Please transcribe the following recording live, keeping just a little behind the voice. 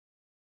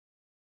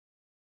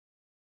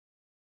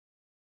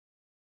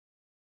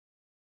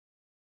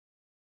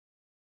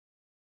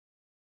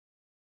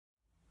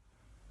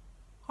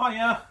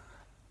Hiya,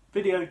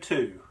 video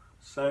 2.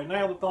 So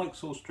now the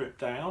bike's all stripped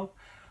down,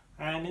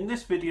 and in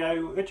this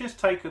video we'll just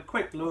take a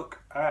quick look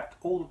at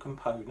all the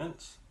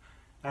components,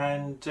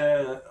 and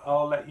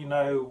I'll let you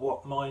know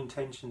what my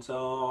intentions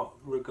are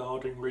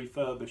regarding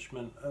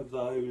refurbishment of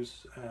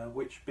those,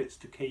 which bits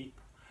to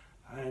keep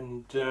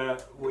and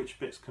which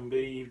bits can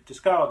be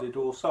discarded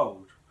or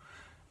sold.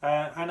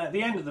 And at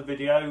the end of the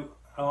video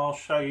I'll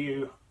show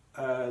you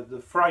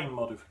the frame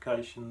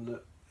modification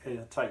that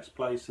takes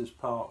place as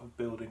part of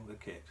building the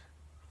kit.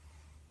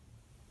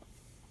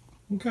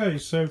 Okay,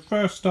 so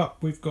first up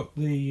we've got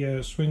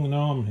the swinging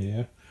arm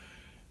here.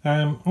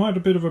 I had a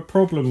bit of a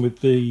problem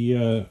with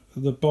the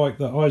bike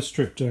that I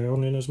stripped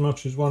down, in as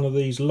much as one of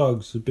these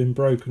lugs had been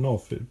broken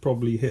off. It had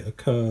probably hit a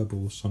curb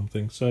or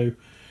something, so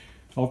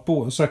I've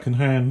bought a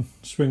second-hand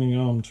swinging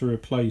arm to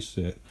replace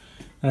it.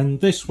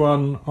 And this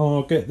one,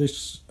 I'll get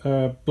this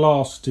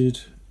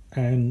blasted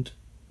and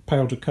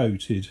powder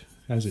coated,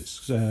 as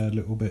it's a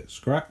little bit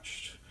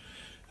scratched.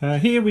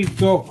 Here we've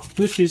got,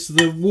 this is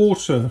the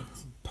water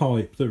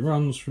pipe that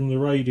runs from the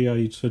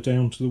radiator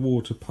down to the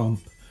water pump.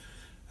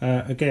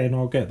 Again,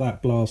 I'll get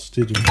that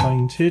blasted and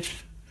painted.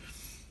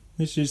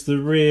 This is the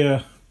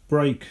rear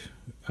brake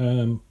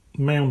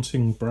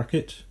mounting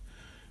bracket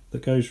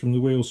that goes from the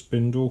wheel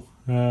spindle.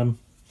 That's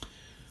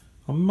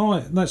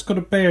got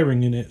a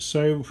bearing in it,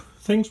 so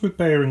things with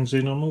bearings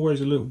in, I'm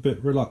always a little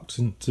bit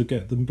reluctant to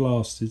get them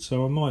blasted,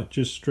 so I might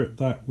just strip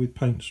that with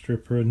paint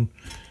stripper and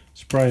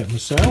spray it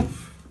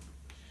myself.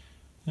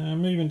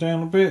 Moving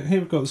down a bit, here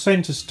we've got the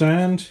centre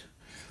stand.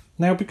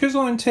 Now, because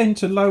I intend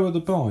to lower the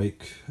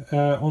bike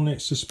on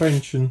its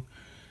suspension,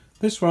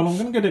 this one I'm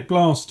going to get it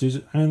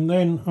blasted, and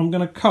then I'm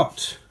going to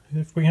cut,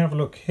 if we have a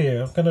look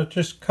here, I'm going to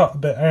just cut a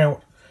bit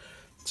out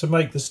to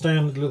make the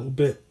stand a little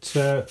bit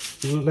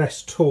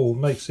less tall,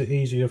 makes it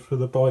easier for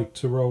the bike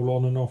to roll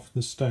on and off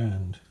the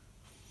stand.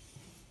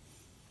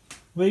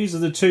 These are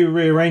the two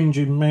rear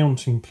engine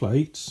mounting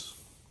plates.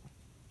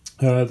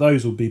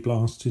 Those will be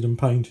blasted and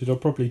painted. I'll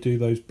probably do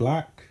those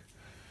black.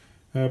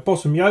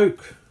 Bottom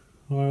yoke,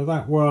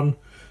 that one,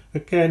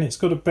 again it's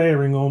got a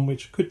bearing on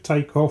which I could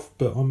take off,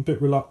 but I'm a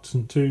bit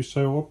reluctant to,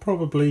 so I'll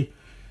probably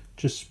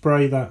just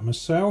spray that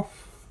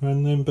myself.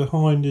 And then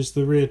behind is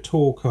the rear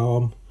torque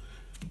arm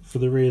for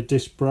the rear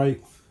disc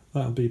brake,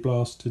 that'll be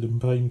blasted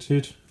and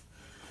painted.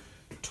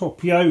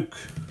 Top yoke,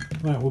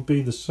 that will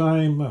be the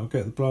same, that'll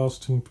get the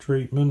blasting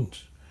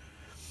treatment.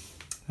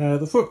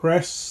 The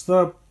footrests,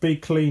 they'll be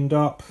cleaned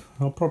up.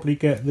 I'll probably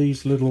get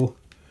these little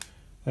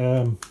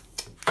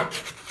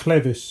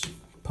clevis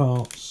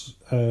parts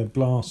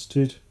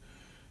blasted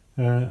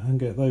and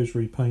get those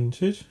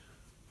repainted.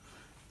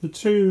 The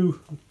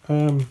two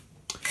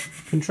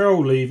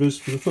control levers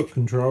for the foot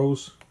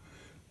controls,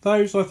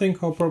 those I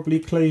think I'll probably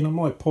clean. I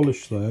might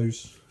polish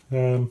those,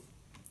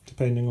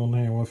 depending on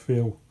how I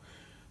feel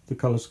the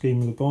colour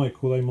scheme of the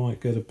bike, or they might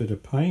get a bit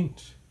of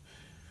paint.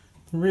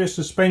 The rear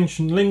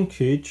suspension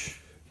linkage,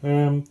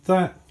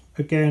 that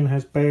again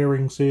has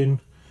bearings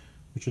in,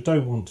 which I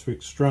don't want to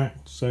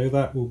extract, so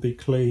that will be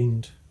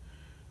cleaned,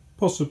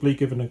 possibly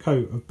given a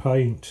coat of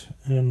paint,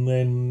 and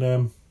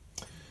then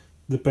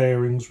the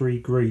bearings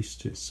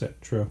re-greased,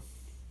 etc.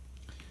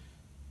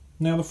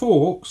 Now the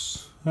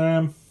forks,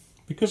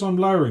 because I'm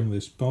lowering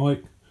this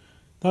bike,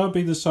 that'll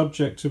be the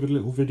subject of a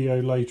little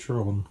video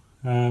later on.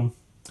 I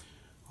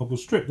will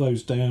strip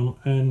those down,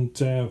 and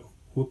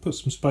we'll put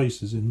some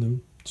spacers in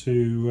them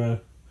to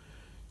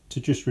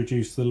just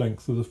reduce the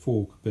length of the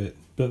fork a bit,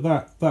 but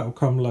that'll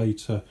come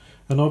later,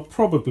 and I'll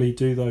probably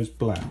do those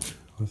black,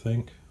 I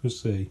think. We'll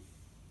see.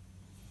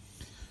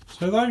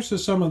 So those are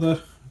some of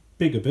the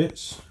bigger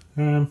bits.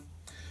 I'll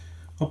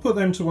put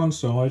them to one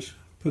side,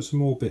 put some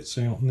more bits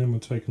out, and then we'll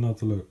take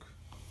another look.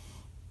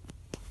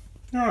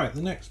 Alright,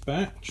 the next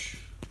batch.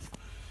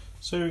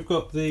 So we've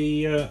got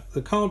the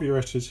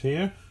carburetors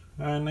here,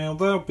 and now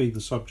they'll be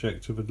the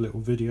subject of a little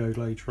video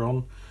later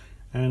on,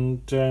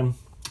 and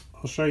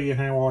I'll show you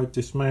how I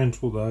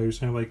dismantle those,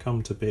 how they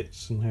come to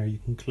bits, and how you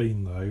can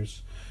clean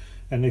those.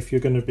 And if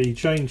you're going to be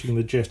changing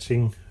the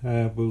jetting,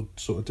 we'll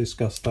sort of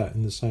discuss that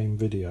in the same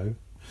video.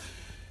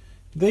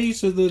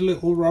 These are the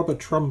little rubber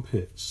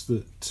trumpets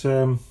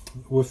that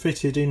were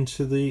fitted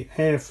into the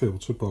air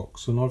filter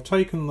box, and I've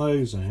taken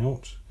those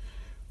out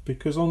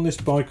because on this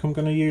bike I'm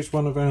going to use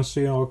one of our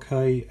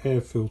CRK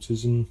air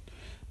filters, and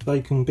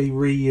they can be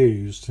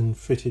reused and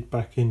fitted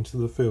back into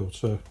the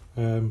filter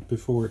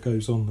before it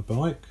goes on the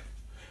bike.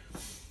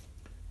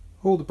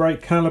 All the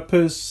brake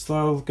calipers,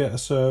 they'll get a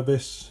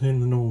service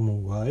in the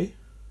normal way.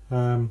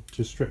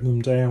 Just strip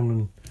them down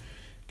and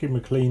give them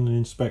a clean and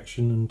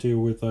inspection and deal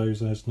with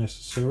those as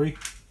necessary.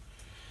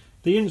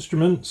 The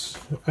instruments,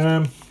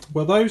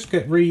 well, those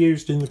get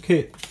reused in the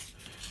kit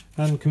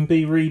and can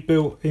be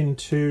rebuilt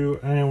into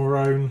our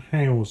own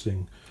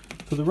housing.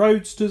 For the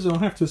Roadsters, I'll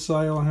have to say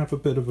I have a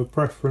bit of a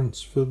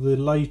preference for the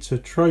later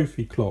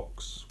trophy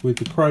clocks with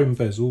the chrome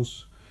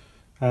bezels,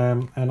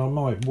 and I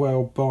might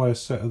well buy a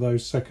set of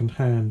those second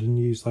hand and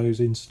use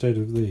those instead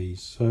of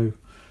these. So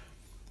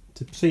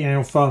to see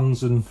how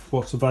funds and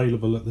what's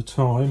available at the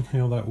time,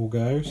 how that all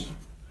goes.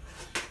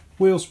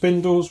 wheel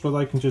spindles, where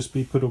they can just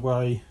be put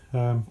away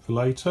for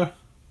later.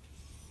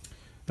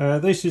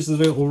 This is the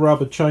little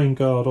rubber chain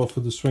guard off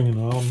of the swinging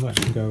arm, that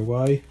can go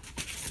away.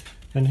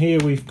 And here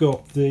we've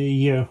got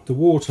the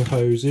water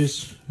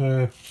hoses.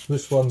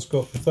 This one's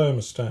got the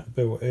thermostat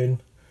built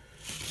in,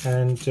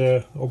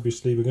 and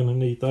obviously we're going to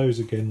need those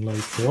again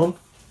later on.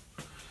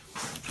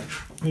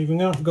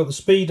 Moving up, we've got the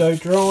speedo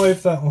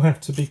drive, that will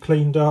have to be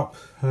cleaned up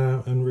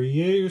and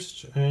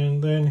reused.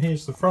 And then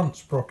here's the front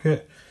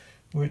sprocket,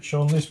 which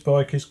on this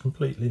bike is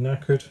completely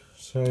knackered,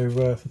 so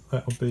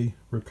that will be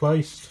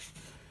replaced.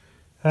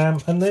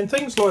 And then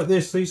things like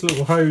this, these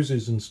little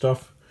hoses and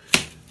stuff,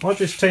 I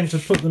just tend to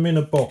put them in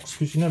a box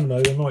because you never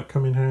know, they might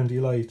come in handy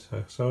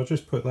later. So I'll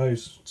just put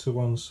those to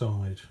one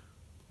side.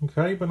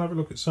 Okay, we'll have a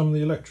look at some of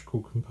the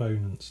electrical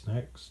components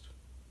next.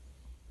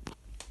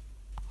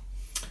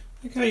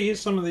 Okay,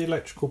 here's some of the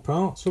electrical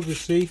parts.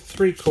 Obviously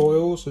 3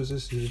 coils, as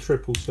this is a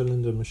triple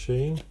cylinder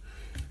machine.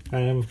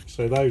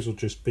 So those will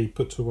just be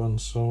put to one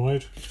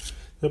side.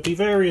 There'll be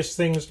various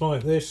things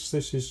like this.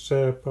 This is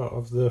part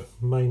of the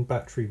main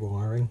battery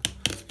wiring.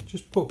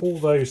 Just put all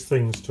those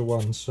things to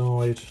one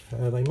side.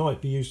 They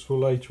might be useful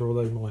later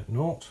or they might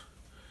not.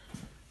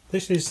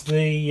 This is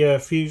the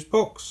fuse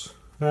box.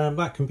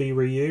 That can be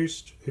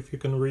reused if you're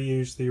going to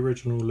reuse the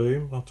original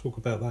loom. I'll talk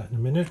about that in a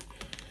minute.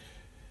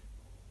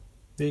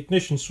 The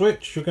ignition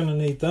switch, you're going to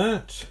need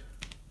that.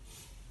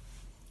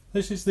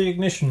 This is the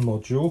ignition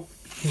module.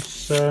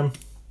 This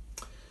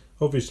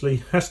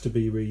obviously has to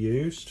be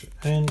reused,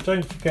 and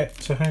don't forget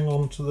to hang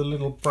on to the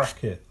little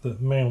bracket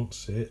that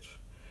mounts it.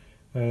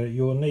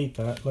 You'll need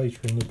that later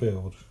in the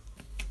build.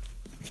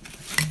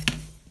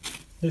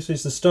 This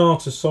is the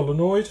starter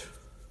solenoid.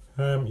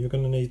 You're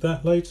going to need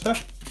that later.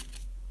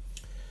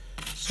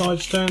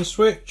 Side stand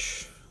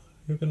switch,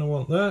 you're going to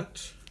want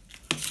that.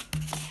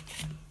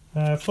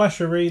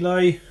 Flasher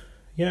relay,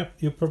 yep,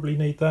 you'll probably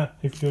need that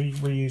if you're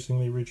reusing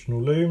the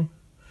original loom.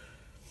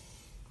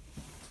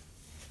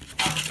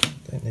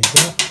 Don't need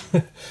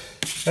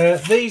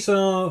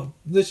that.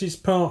 This is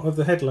part of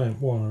the headlamp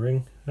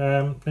wiring.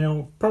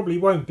 Now, probably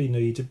won't be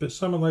needed, but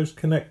some of those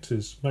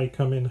connectors may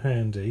come in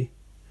handy.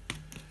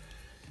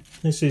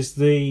 This is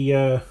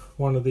the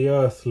one of the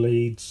earth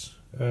leads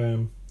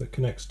that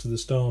connects to the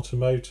starter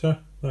motor.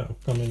 That'll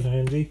come in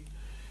handy.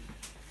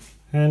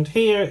 And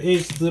here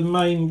is the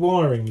main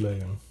wiring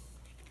loom.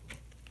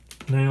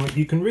 Now,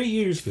 you can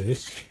reuse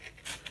this,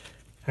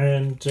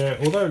 and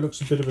although it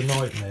looks a bit of a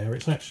nightmare,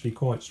 it's actually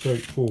quite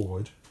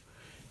straightforward.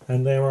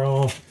 And there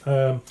are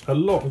a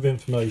lot of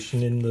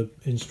information in the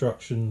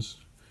instructions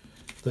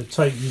that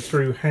take you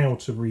through how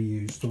to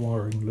reuse the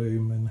wiring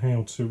loom and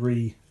how to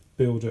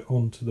rebuild it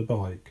onto the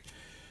bike.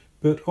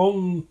 But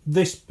on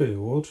this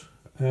build,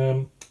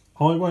 I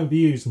won't be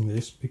using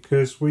this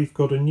because we've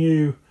got a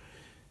new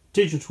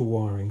digital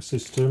wiring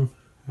system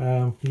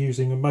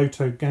using a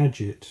Moto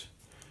Gadget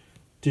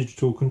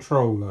digital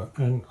controller,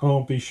 and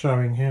I'll be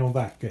showing how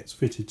that gets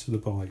fitted to the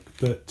bike.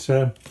 But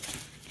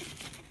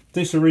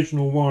this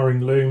original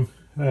wiring loom,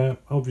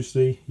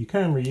 obviously you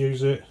can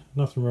reuse it,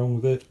 nothing wrong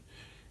with it,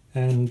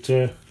 and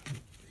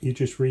you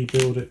just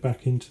rebuild it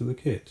back into the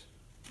kit.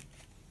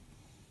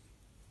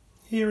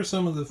 Here are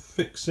some of the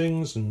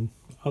fixings and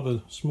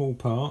other small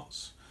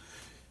parts.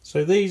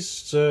 So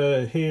these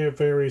here,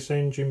 various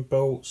engine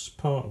bolts,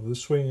 part of the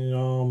swinging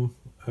arm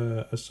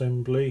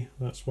assembly.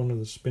 That's one of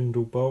the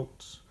spindle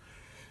bolts.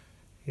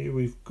 Here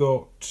we've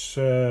got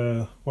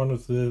one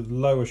of the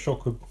lower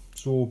shock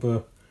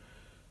absorber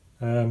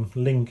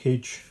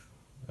linkage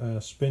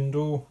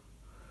spindle.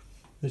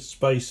 This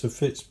spacer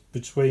fits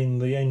between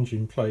the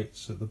engine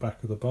plates at the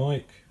back of the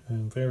bike,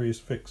 and various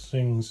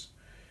fixings,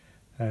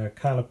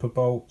 caliper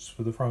bolts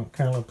for the front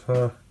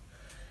caliper.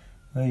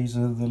 These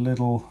are the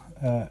little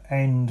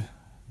end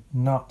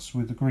nuts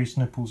with the grease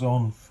nipples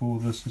on for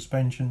the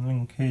suspension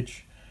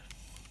linkage,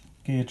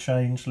 gear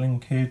change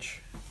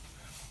linkage.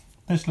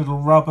 This little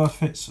rubber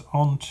fits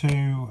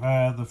onto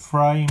the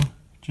frame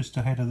just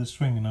ahead of the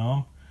swinging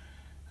arm.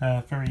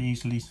 Very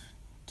easily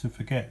to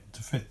forget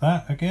to fit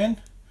that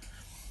again.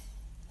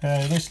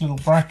 This little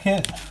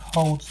bracket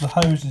holds the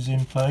hoses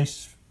in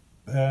place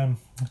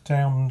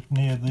down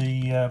near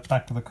the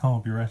back of the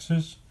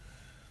carburetors.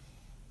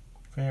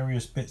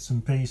 Various bits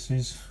and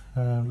pieces,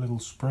 little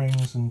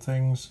springs and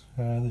things.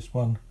 This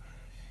one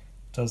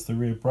does the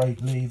rear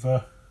brake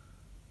lever.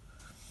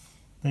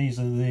 These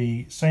are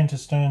the centre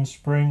stand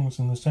springs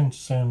and the centre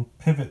stand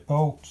pivot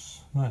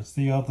bolts. That's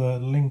the other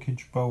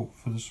linkage bolt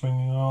for the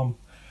swinging arm.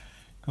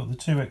 Got the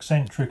 2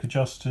 eccentric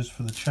adjusters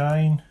for the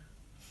chain.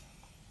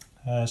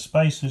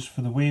 Spacers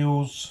for the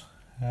wheels,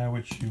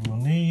 which you will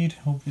need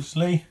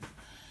obviously.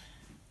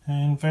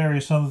 And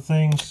various other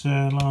things,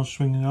 large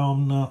swinging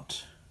arm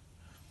nut.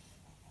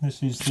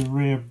 This is the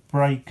rear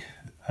brake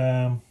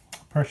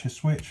pressure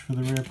switch for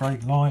the rear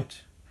brake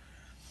light,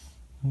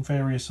 and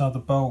various other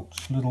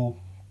bolts, little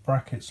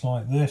brackets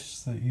like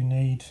this that you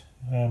need.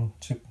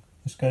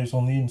 This goes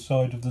on the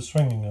inside of the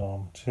swinging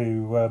arm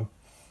to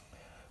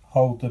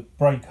hold the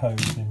brake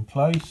hose in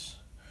place.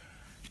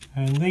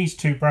 And these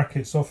two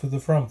brackets off of the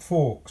front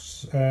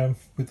forks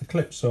with the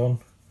clips on,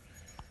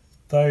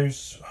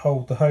 those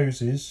hold the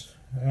hoses,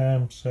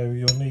 so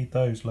you'll need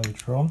those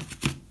later on.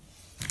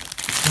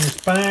 In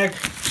this bag,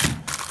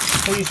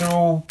 these are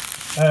all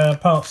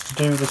parts to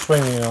do with the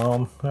swinging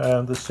arm,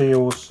 the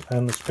seals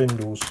and the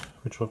spindles,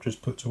 which I've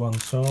just put to one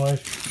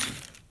side.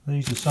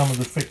 These are some of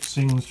the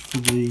fixings for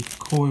the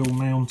coil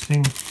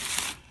mounting,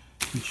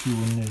 which you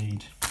will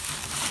need.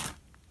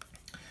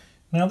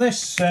 Now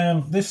this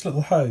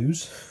little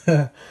hose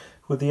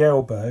with the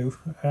elbow,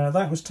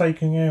 that was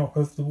taken out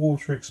of the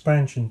water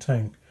expansion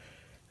tank,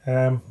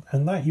 and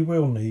that you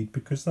will need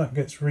because that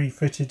gets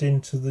refitted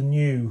into the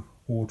new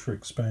water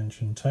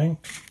expansion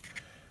tank.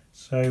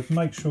 So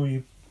make sure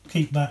you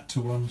keep that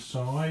to one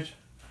side.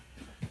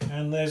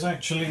 And there's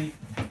actually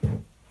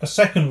a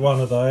second one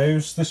of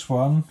those, this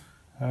one,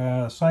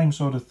 same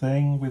sort of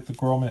thing with the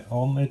grommet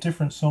on. They're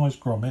different size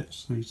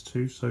grommets, these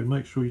two, so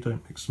make sure you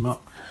don't mix them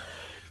up.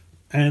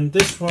 And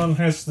this one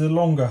has the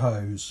longer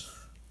hose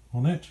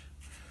on it,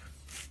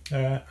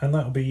 and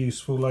that'll be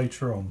useful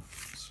later on.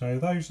 So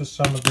those are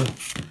some of the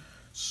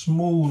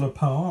smaller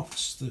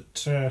parts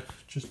that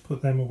just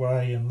put them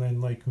away, and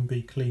then they can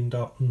be cleaned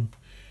up and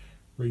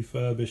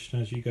refurbished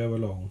as you go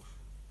along.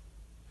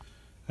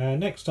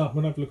 Next up,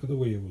 we'll have a look at the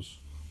wheels.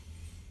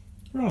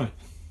 Right,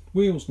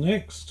 wheels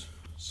next.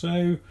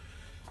 So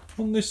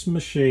on this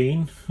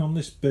machine, on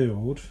this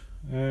build,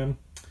 I'm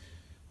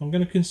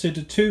going to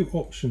consider two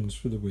options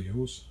for the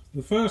wheels.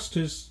 The first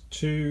is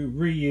to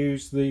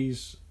reuse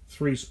these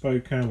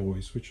 3-spoke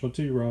alloys, which I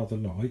do rather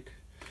like,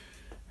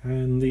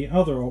 and the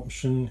other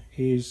option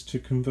is to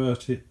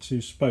convert it to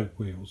spoke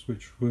wheels,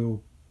 which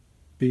will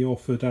be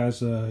offered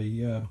as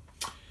an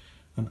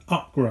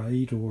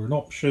upgrade or an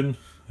option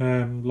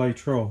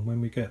later on when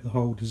we get the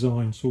whole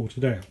design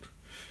sorted out.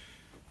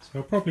 So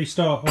I'll probably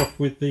start off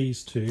with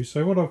these two.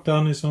 So what I've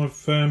done is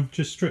I've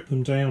just stripped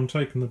them down,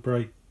 taken the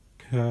brake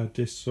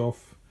discs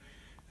off,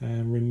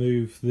 and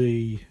remove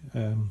the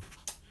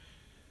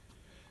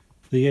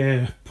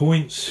air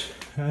points,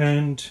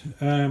 and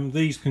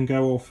these can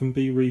go off and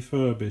be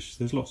refurbished.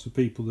 There's lots of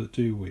people that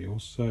do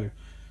wheels, so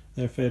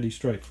they're fairly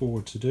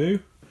straightforward to do.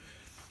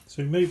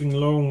 So moving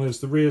along,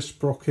 there's the rear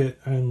sprocket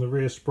and the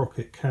rear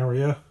sprocket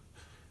carrier.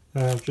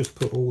 I've just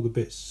put all the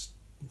bits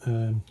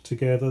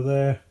together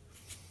there.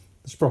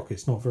 The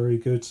sprocket's not very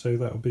good, so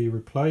that'll be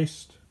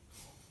replaced.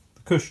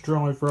 The cush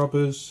drive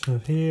rubbers are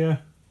here,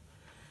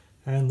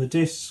 and the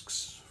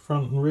discs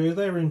front and rear,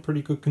 they're in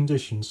pretty good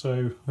condition,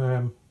 so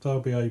they'll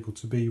be able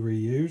to be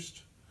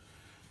reused.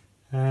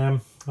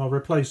 I'll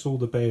replace all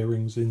the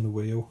bearings in the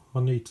wheel. I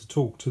need to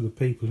talk to the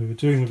people who are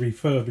doing the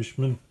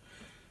refurbishment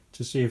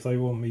to see if they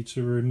want me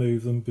to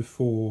remove them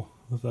before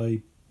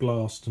they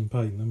blast and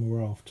paint them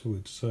or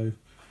afterwards, so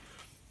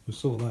we'll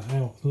sort that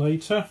out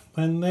later.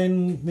 And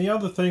then the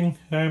other thing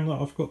that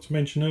I've got to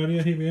mention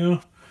earlier, here we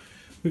are,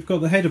 we've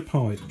got the header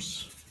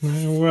pipes.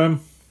 Now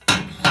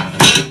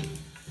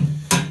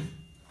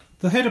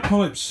the header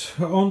pipes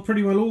on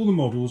pretty well all the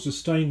models are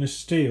stainless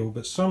steel,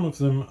 but some of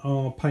them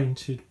are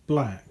painted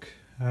black,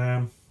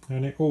 and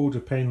it all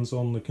depends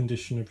on the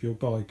condition of your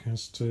bike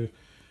as to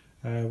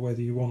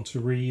whether you want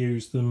to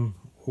reuse them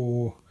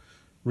or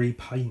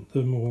repaint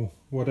them or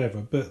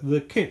whatever. But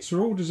the kits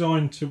are all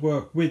designed to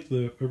work with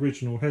the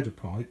original header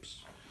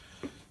pipes.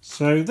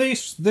 So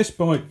this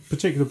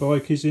particular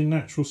bike is in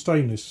natural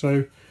stainless,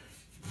 so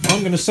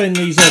I'm going to send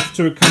these off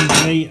to a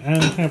company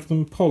and have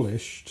them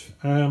polished.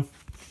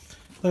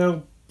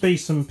 There'll be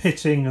some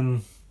pitting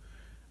and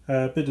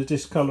a bit of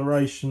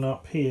discoloration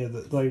up here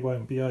that they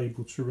won't be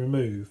able to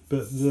remove,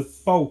 but the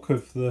bulk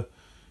of the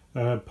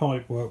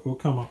pipe work will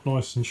come up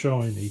nice and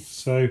shiny.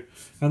 So,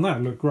 and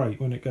that'll look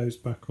great when it goes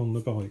back on the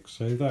bike.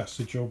 So that's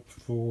a job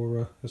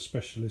for a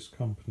specialist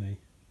company.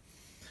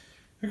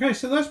 Okay,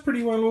 so that's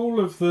pretty well all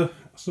of the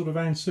sort of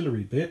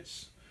ancillary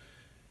bits.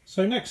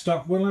 So next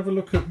up, we'll have a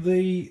look at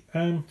the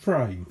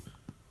frame.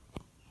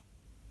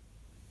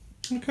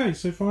 Okay,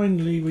 so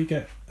finally we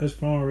get as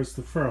far as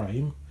the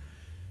frame.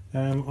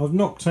 I've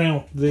knocked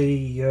out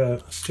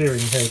the steering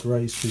head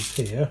races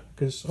here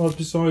because I've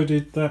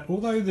decided that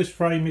although this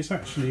frame is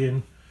actually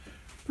in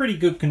pretty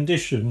good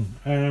condition,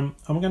 I'm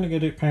going to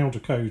get it powder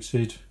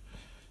coated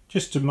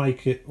just to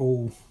make it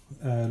all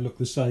look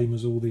the same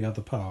as all the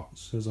other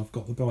parts, as I've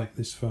got the bike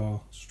this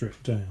far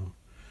stripped down.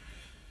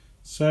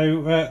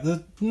 So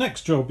the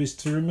next job is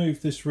to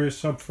remove this rear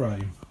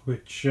subframe,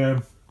 which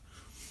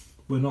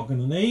we're not going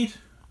to need.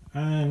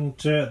 And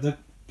the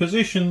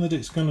position that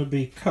it's going to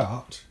be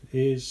cut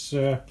is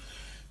going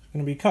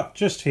to be cut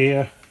just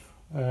here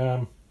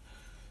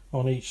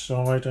on each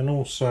side, and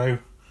also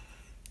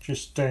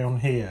just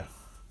down here.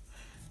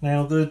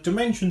 Now the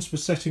dimensions for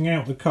setting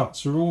out the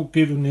cuts are all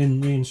given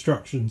in the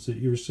instructions that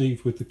you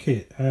receive with the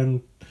kit,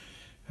 and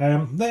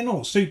they're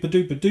not super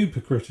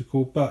duper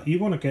critical, but you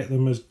want to get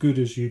them as good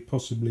as you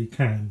possibly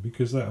can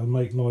because that'll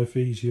make life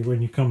easier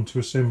when you come to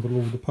assemble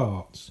all the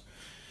parts.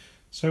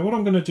 So what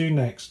I'm going to do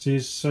next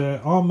is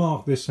I'll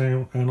mark this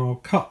out and I'll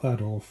cut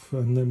that off,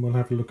 and then we'll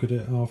have a look at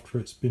it after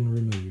it's been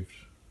removed.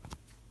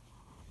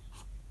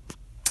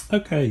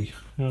 Okay,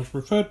 I've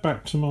referred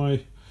back to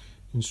my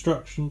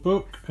instruction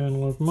book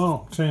and I've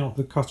marked out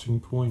the cutting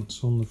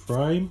points on the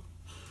frame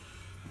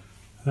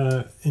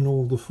in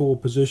all the 4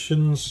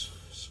 positions.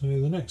 So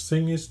the next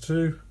thing is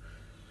to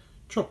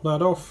chop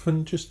that off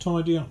and just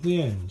tidy up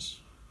the ends.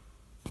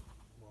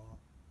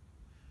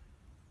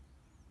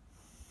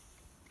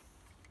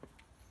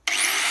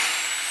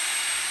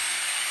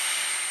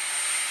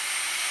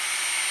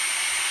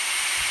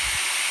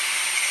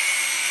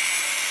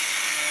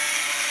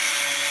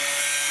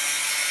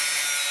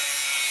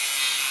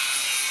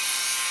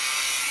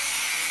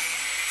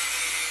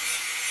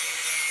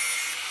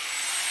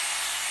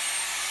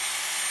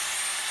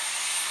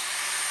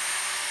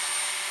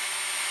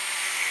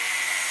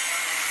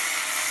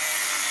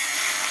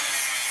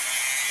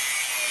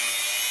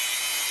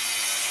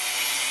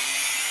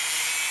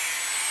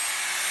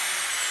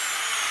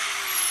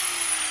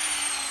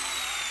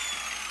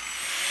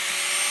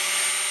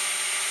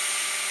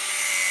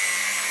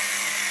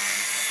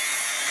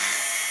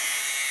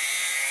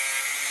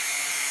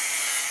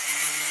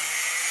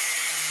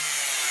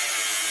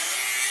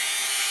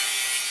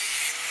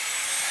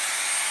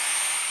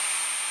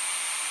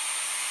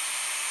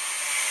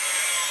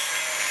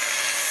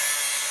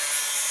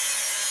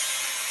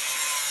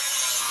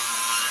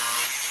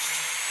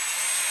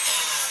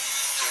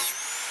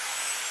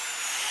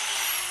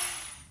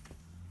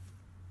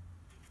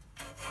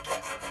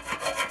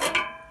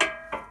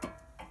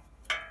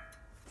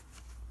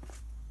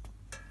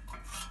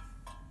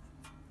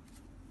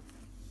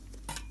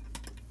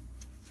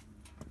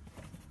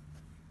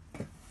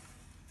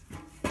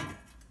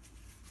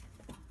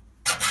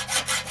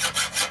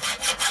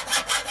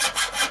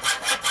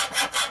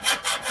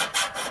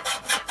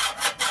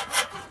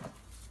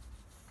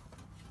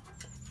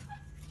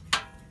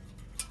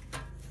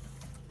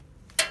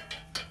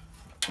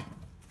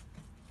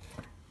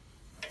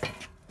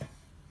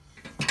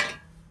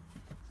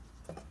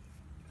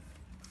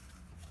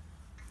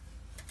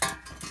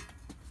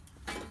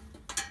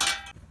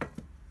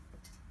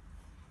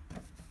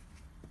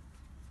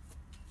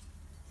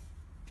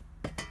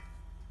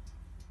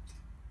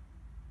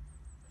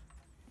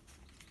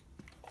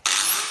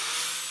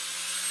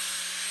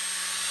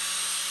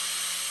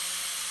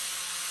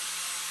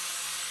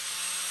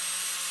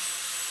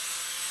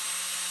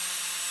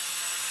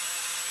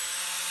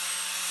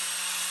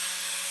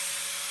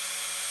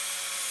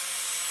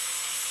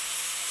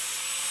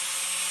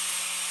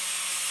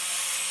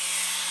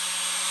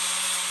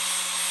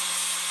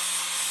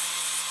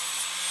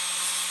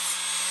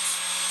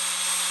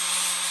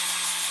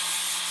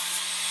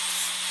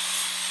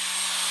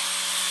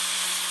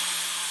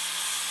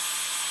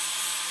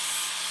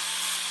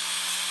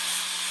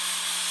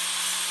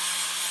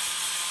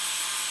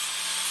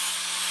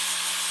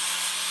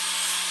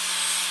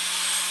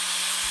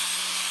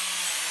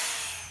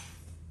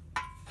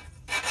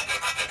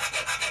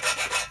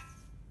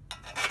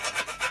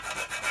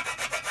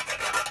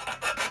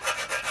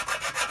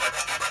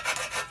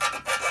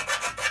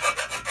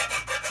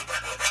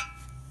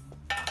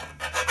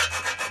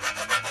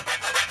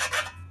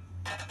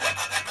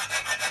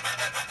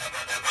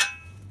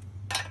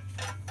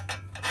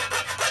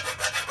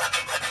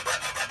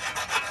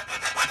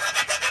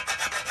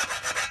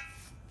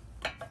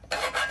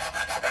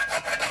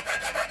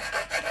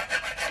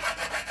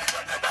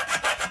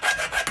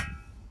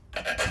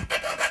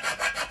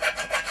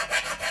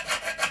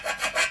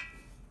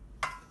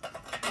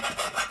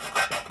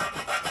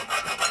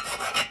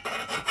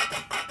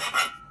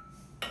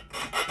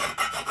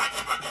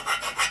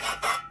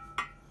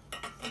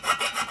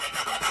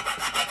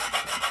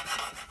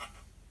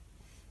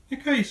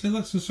 Okay, so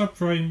that's the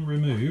subframe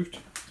removed,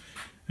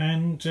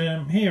 and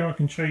here I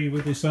can show you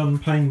with this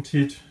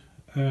unpainted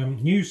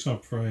new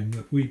subframe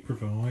that we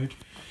provide.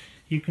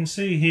 You can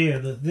see here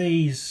that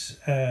these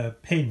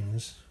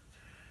pins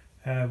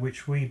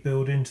which we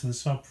build into the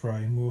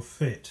subframe will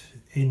fit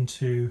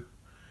into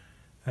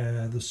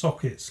the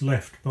sockets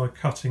left by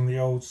cutting the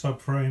old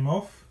subframe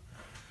off,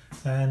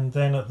 and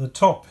then at the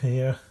top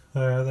here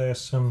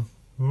there's some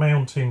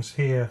mountings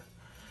here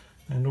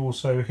and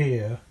also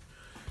here,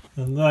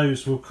 and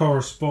those will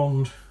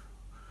correspond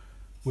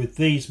with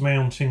these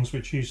mountings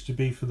which used to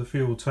be for the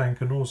fuel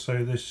tank, and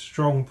also this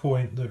strong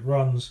point that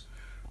runs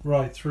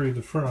right through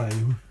the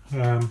frame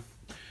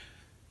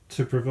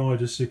to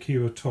provide a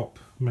secure top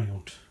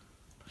mount.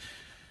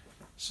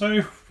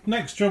 So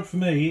next job for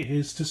me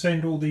is to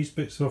send all these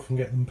bits off and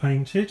get them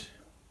painted,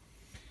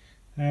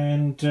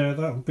 and that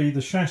will be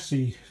the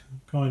chassis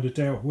kind of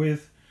dealt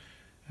with,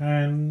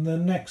 and the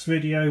next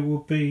video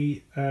will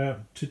be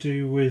to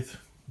do with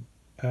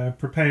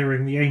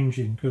preparing the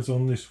engine, because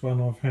on this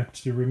one I've had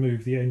to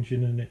remove the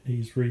engine and it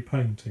needs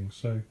repainting,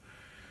 so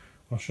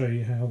I'll show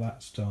you how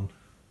that's done.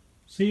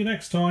 See you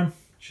next time.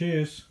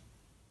 Cheers.